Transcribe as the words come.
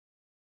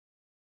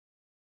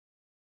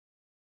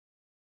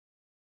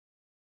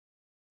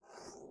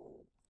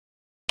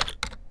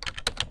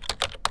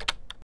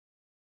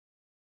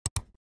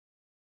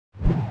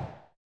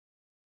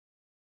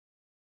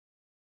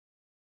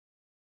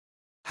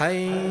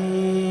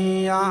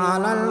حي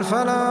على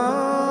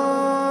الفلاح.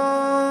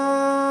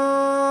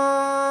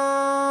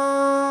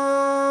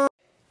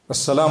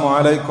 السلام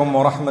عليكم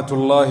ورحمة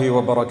الله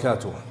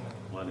وبركاته.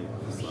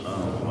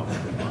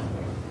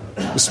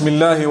 بسم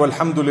الله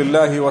والحمد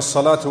لله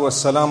والصلاة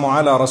والسلام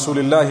على رسول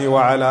الله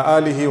وعلى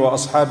آله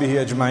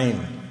وأصحابه أجمعين.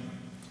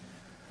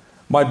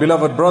 My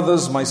beloved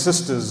brothers, my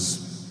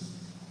sisters,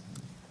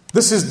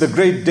 this is the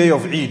great day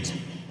of Eid.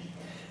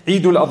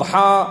 Eid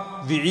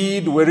al-Adha, the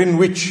Eid wherein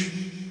which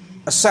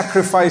a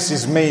sacrifice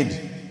is made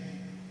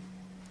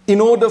in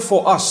order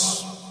for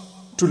us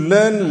to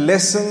learn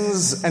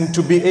lessons and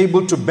to be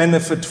able to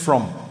benefit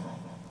from.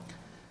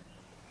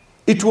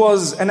 It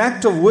was an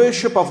act of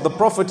worship of the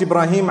Prophet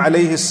Ibrahim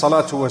alayhi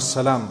salatu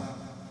wassalam.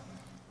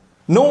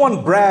 No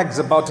one brags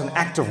about an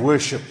act of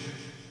worship.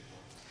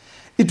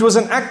 It was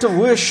an act of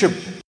worship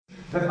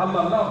that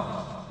Allah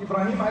loved.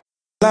 Ibrahim alayhi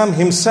salam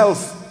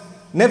himself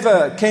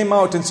never came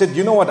out and said,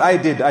 you know what I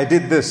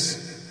did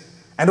this.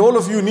 And all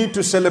of you need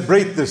to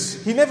celebrate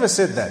this. He never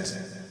said that.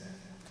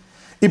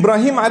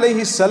 Ibrahim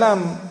alayhi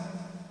salam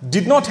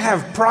did not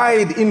have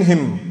pride in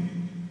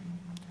him,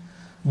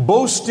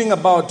 boasting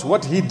about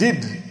what he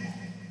did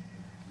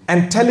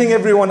and telling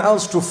everyone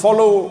else to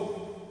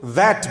follow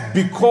that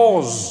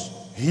because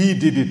he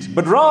did it.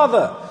 But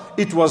rather,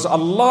 it was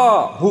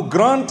Allah who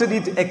granted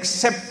it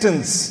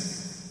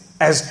acceptance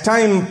as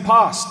time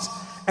passed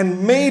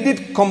and made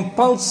it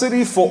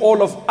compulsory for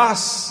all of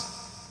us.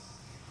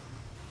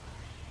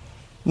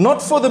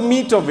 Not for the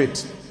meat of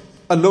it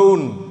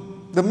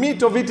alone. The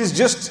meat of it is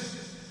just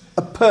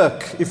a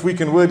perk, if we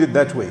can word it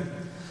that way.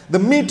 The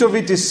meat of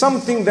it is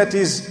something that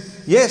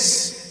is,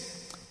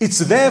 yes, it's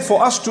there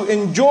for us to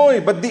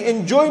enjoy, but the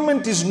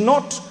enjoyment is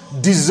not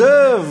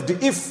deserved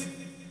if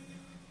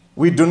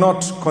we do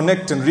not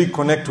connect and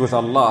reconnect with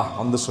Allah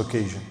on this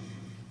occasion.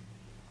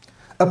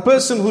 A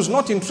person who's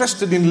not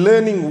interested in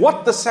learning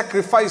what the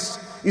sacrifice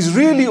is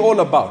really all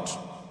about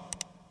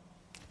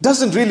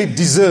doesn't really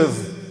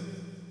deserve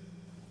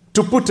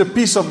to put a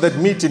piece of that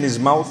meat in his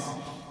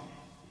mouth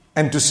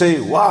and to say,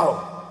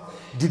 wow,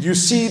 did you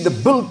see the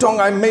biltong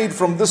I made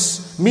from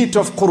this meat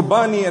of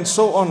qurbani and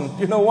so on?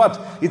 You know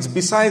what? It's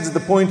besides the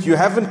point. You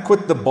haven't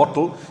quit the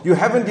bottle. You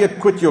haven't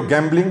yet quit your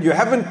gambling. You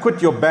haven't quit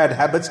your bad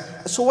habits.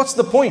 So what's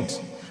the point?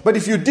 But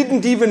if you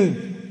didn't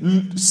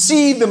even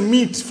see the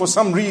meat for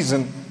some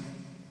reason,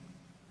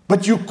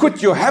 but you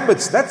quit your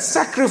habits, that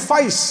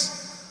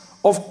sacrifice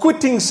of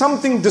quitting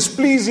something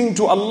displeasing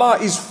to Allah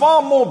is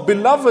far more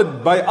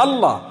beloved by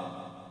Allah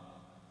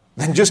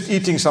than just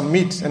eating some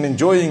meat and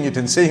enjoying it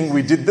and saying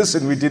we did this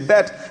and we did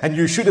that and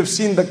you should have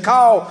seen the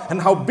cow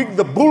and how big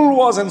the bull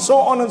was and so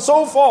on and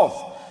so forth.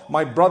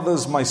 My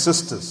brothers, my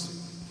sisters,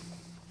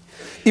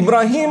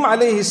 Ibrahim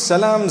alayhi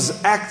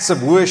salam's acts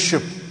of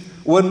worship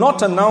were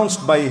not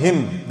announced by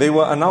him, they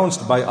were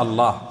announced by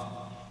Allah.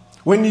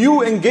 When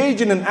you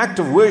engage in an act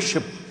of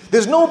worship,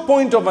 there's no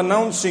point of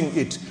announcing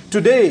it.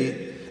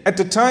 Today, at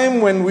a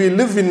time when we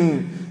live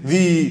in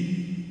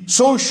the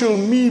social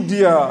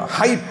media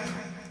hype,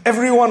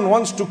 everyone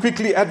wants to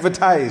quickly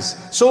advertise.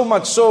 So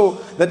much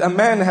so that a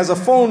man has a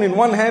phone in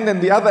one hand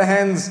and the other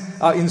hands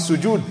are in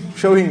sujood,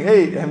 showing,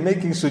 hey, I'm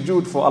making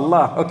sujood for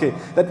Allah. Okay,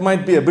 that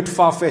might be a bit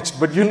far-fetched,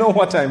 but you know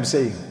what I'm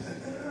saying.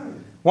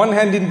 One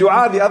hand in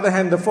dua, the other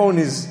hand the phone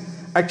is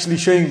actually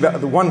showing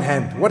the one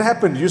hand. What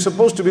happened? You're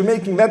supposed to be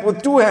making that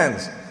with two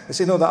hands. They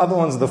say, no, the other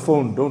one's the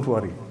phone, don't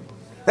worry.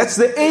 That's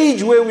the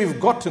age where we've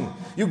gotten.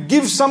 You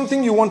give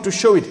something, you want to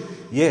show it.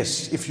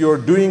 Yes, if you're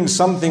doing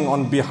something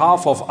on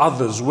behalf of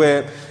others,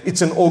 where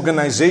it's an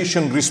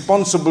organization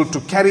responsible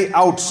to carry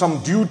out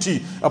some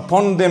duty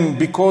upon them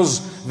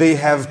because they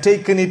have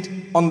taken it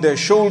on their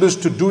shoulders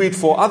to do it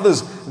for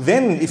others,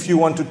 then if you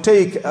want to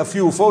take a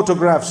few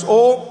photographs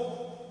or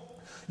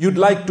you'd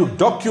like to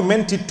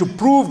document it to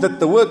prove that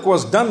the work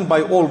was done,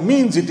 by all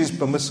means it is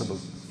permissible.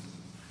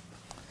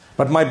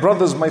 But my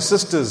brothers, my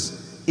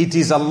sisters, it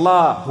is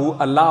Allah who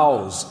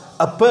allows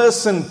a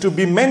person to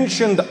be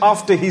mentioned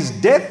after his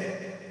death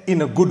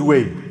in a good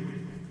way.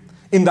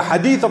 In the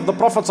hadith of the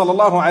Prophet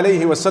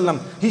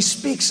ﷺ, he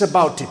speaks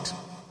about it.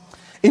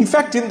 In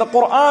fact, in the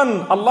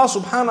Quran, Allah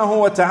subhanahu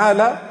wa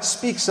ta'ala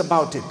speaks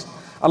about it.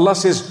 Allah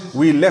says,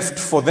 we left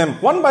for them,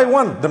 one by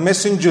one, the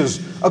messengers,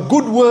 a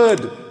good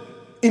word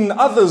in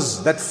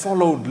others that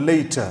followed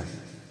later.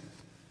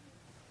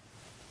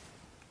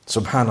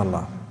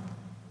 Subhanallah.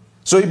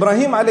 So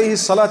Ibrahim alayhi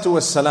salatu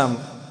wassalam,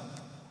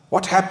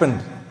 what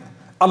happened?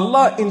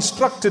 Allah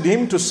instructed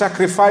him to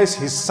sacrifice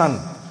his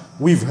son.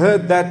 We've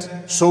heard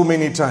that so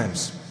many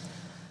times.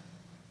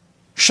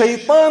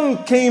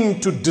 Shaitan came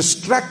to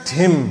distract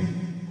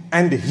him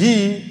and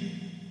he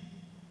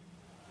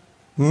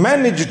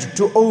managed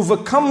to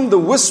overcome the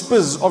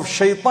whispers of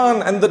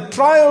shaitan and the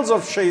trials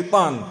of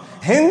shaitan.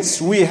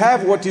 Hence we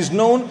have what is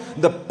known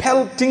the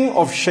pelting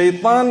of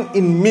shaitan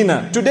in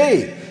Mina.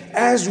 Today,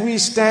 as we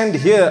stand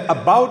here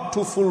about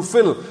to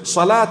fulfill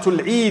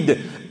Salatul Eid,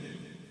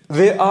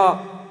 there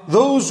are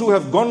those who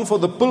have gone for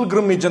the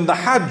pilgrimage and the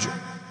Hajj.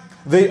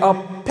 They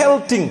are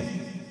pelting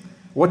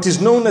what is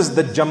known as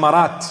the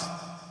Jamarat.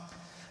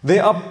 They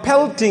are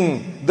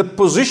pelting the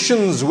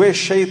positions where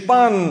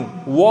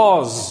shaitan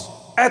was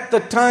at the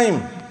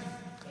time.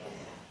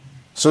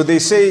 So they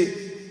say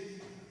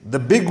the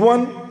big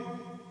one,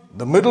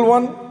 the middle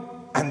one,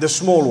 and the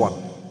small one.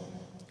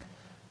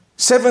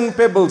 7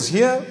 pebbles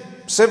here,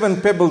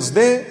 7 pebbles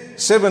there,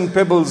 7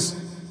 pebbles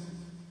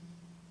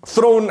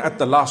thrown at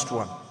the last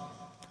one.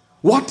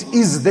 What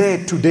is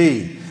there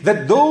today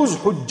that those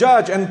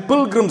Hujjaj and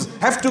pilgrims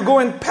have to go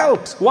and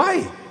pelt?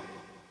 Why?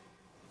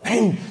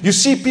 And you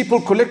see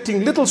people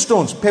collecting little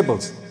stones,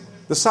 pebbles,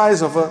 the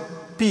size of a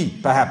pea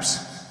perhaps.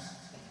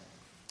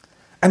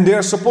 And they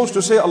are supposed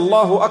to say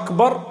Allahu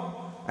Akbar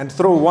and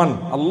throw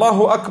one,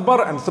 Allahu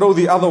Akbar and throw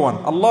the other one,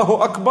 Allahu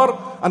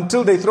Akbar,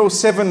 until they throw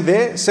 7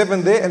 there,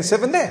 7 there, and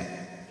 7 there.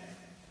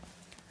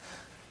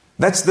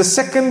 That's the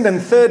second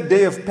and third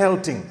day of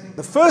pelting.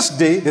 The first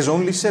day, there's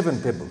only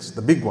 7 pebbles,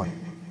 the big one.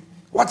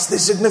 What's the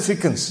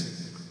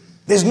significance?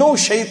 There's no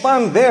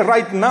shaitan there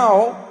right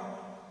now.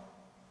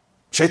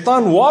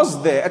 Shaitan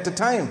was there at the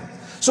time.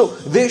 So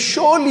there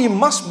surely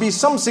must be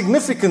some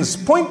significance.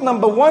 Point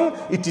number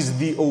 1, it is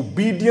the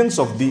obedience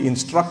of the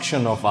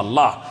instruction of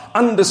Allah.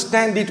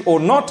 Understand it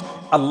or not,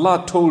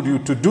 Allah told you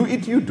to do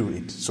it, you do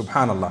it.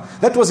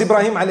 Subhanallah. That was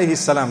Ibrahim alayhi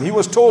salam. He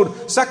was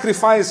told,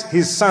 sacrifice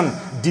his son.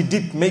 Did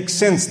it make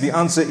sense? The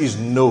answer is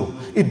no.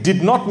 It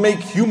did not make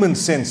human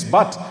sense.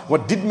 But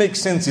what did make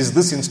sense is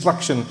this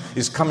instruction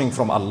is coming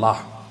from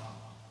Allah.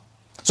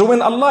 So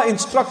when Allah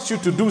instructs you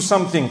to do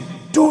something,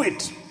 do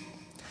it.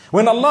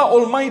 When Allah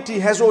Almighty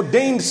has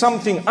ordained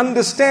something,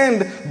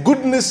 understand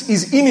goodness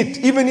is in it,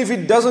 even if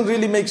it doesn't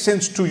really make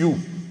sense to you.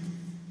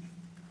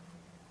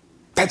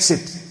 That's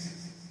it.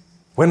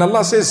 When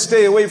Allah says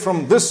stay away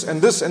from this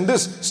and this and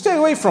this, stay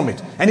away from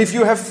it. And if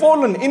you have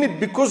fallen in it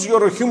because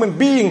you're a human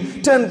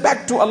being, turn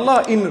back to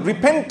Allah in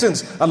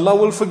repentance. Allah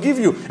will forgive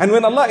you. And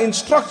when Allah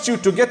instructs you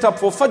to get up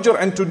for Fajr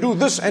and to do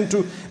this and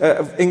to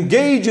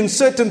engage in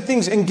certain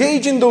things,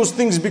 engage in those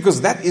things,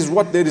 because that is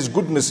what there is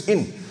goodness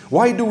in.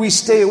 Why do we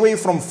stay away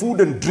from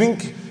food and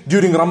drink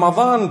during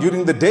Ramadan,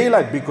 during the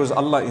daylight? Because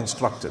Allah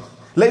instructed.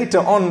 Later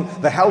on,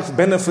 the health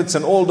benefits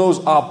and all those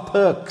are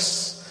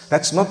perks.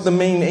 That's not the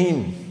main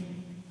aim.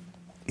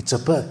 It's a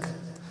perk.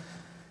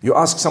 You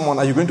ask someone,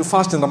 are you going to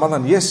fast in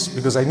Ramadan? Yes,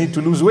 because I need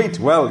to lose weight.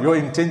 Well, your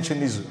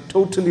intention is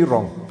totally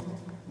wrong.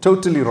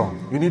 Totally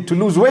wrong. You need to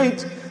lose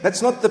weight.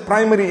 That's not the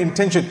primary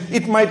intention.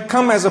 It might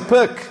come as a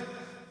perk.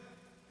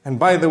 And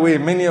by the way,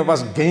 many of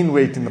us gain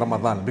weight in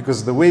Ramadan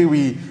because the way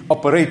we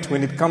operate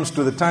when it comes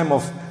to the time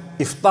of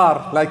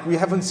iftar, like we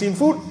haven't seen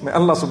food. May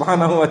Allah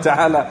subhanahu wa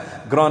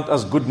ta'ala grant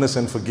us goodness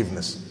and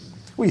forgiveness.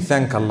 We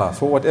thank Allah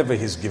for whatever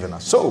He's given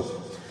us. So,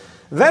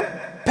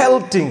 that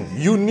pelting,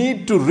 you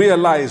need to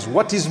realize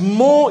what is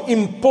more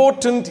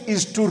important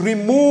is to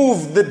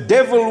remove the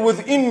devil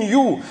within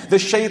you, the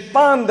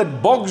shaitan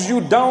that bogs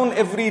you down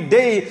every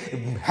day,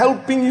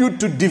 helping you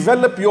to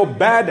develop your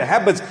bad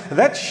habits.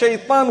 That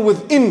shaitan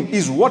within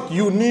is what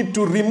you need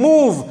to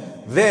remove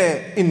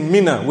there in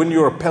Mina when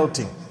you're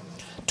pelting.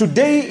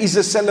 Today is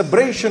a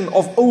celebration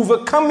of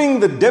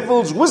overcoming the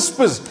devil's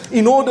whispers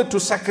in order to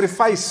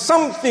sacrifice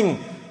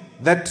something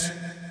that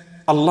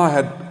Allah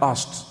had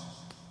asked.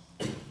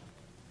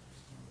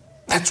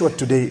 That's what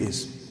today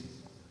is.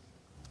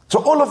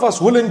 So all of us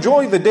will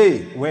enjoy the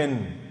day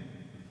when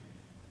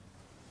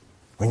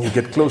you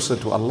get closer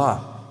to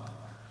Allah.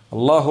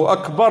 Allahu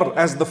Akbar,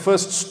 as the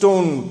first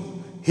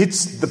stone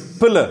hits the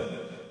pillar.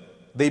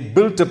 They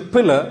built a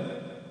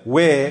pillar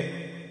where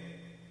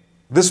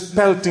this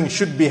pelting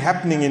should be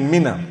happening in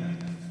Mina.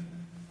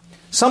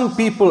 Some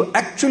people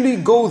actually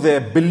go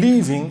there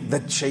believing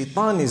that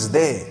shaitan is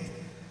there.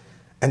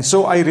 And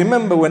so I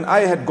remember when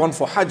I had gone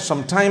for Hajj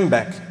some time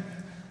back,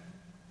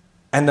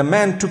 and a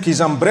man took his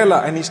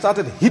umbrella and he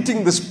started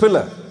hitting this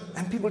pillar.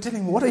 And people tell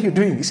him, what are you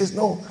doing? He says,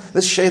 no,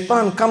 this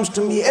shaitan comes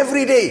to me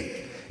every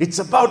day. It's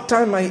about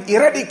time I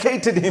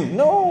eradicated him.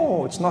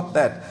 No, it's not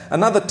that.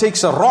 Another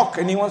takes a rock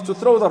and he wants to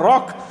throw the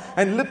rock.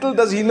 And little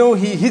does he know,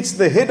 he hits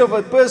the head of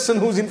a person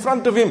who's in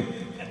front of him.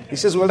 He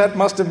says, well, that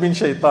must have been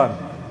shaitan.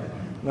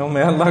 No,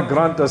 may Allah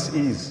grant us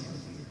ease.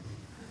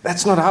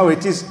 That's not how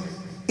it is.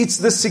 It's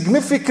the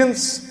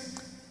significance,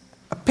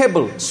 a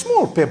pebble,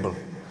 small pebble.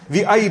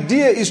 The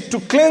idea is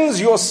to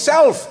cleanse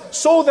yourself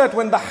so that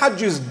when the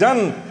Hajj is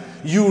done,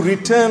 you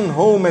return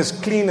home as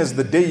clean as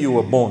the day you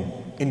were born,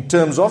 in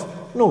terms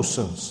of no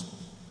sins.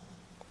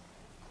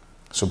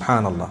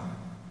 Subhanallah.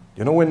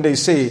 You know, when they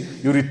say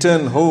you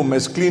return home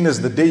as clean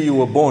as the day you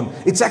were born,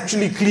 it's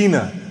actually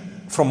cleaner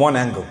from one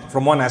angle,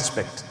 from one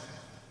aspect.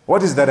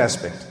 What is that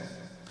aspect?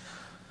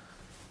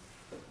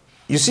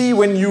 You see,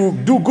 when you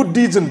do good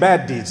deeds and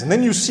bad deeds, and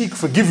then you seek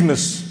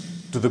forgiveness,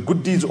 do the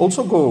good deeds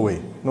also go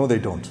away? No, they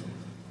don't.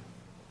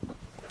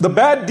 The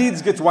bad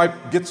deeds gets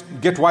wiped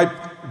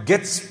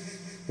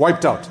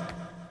out.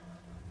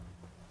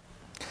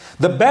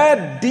 The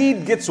bad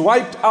deed gets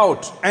wiped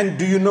out, and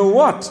do you know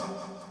what?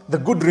 The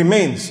good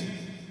remains.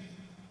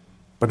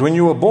 But when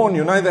you were born,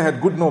 you neither had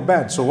good nor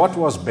bad. So what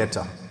was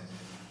better?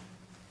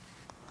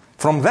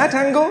 From that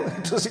angle,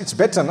 it's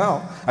better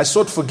now. I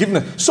sought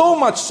forgiveness. So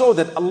much so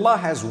that Allah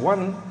has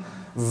one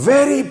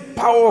Very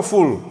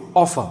powerful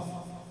offer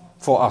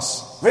for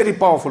us. Very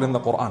powerful in the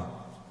Quran.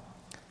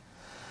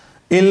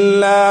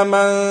 إِلَّا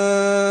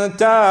مَن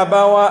تَابَ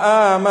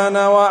وَآمَنَ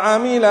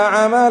وَعَمِلَ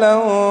عَمَلًا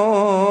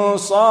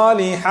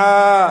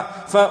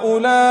صَالِحًا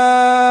فَأُولَٰئِكَ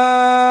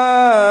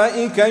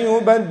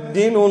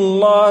يُبَدِّلُ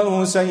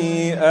اللَّهُ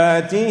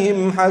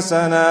سَيِّئَاتِهِمْ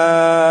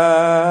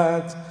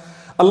حَسَنَاتٍ.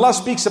 Allah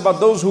speaks about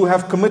those who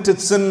have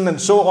committed sin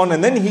and so on,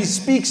 and then He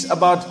speaks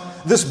about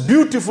this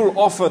beautiful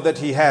offer that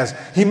He has.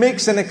 He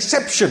makes an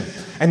exception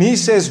and He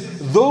says,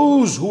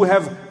 those who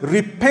have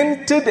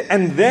repented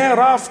and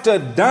thereafter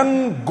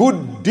done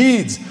good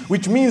deeds,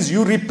 which means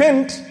you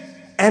repent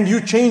and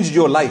you changed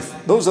your life.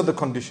 Those are the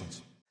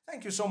conditions.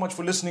 Thank you so much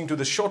for listening to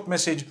this short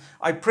message.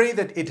 I pray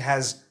that it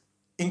has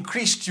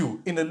increased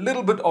you in a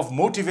little bit of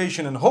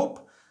motivation and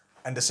hope,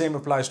 and the same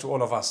applies to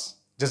all of us.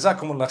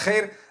 Jazakumullah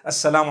khair.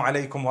 Assalamu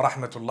alaikum wa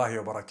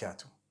rahmatullahi wa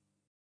barakatuh.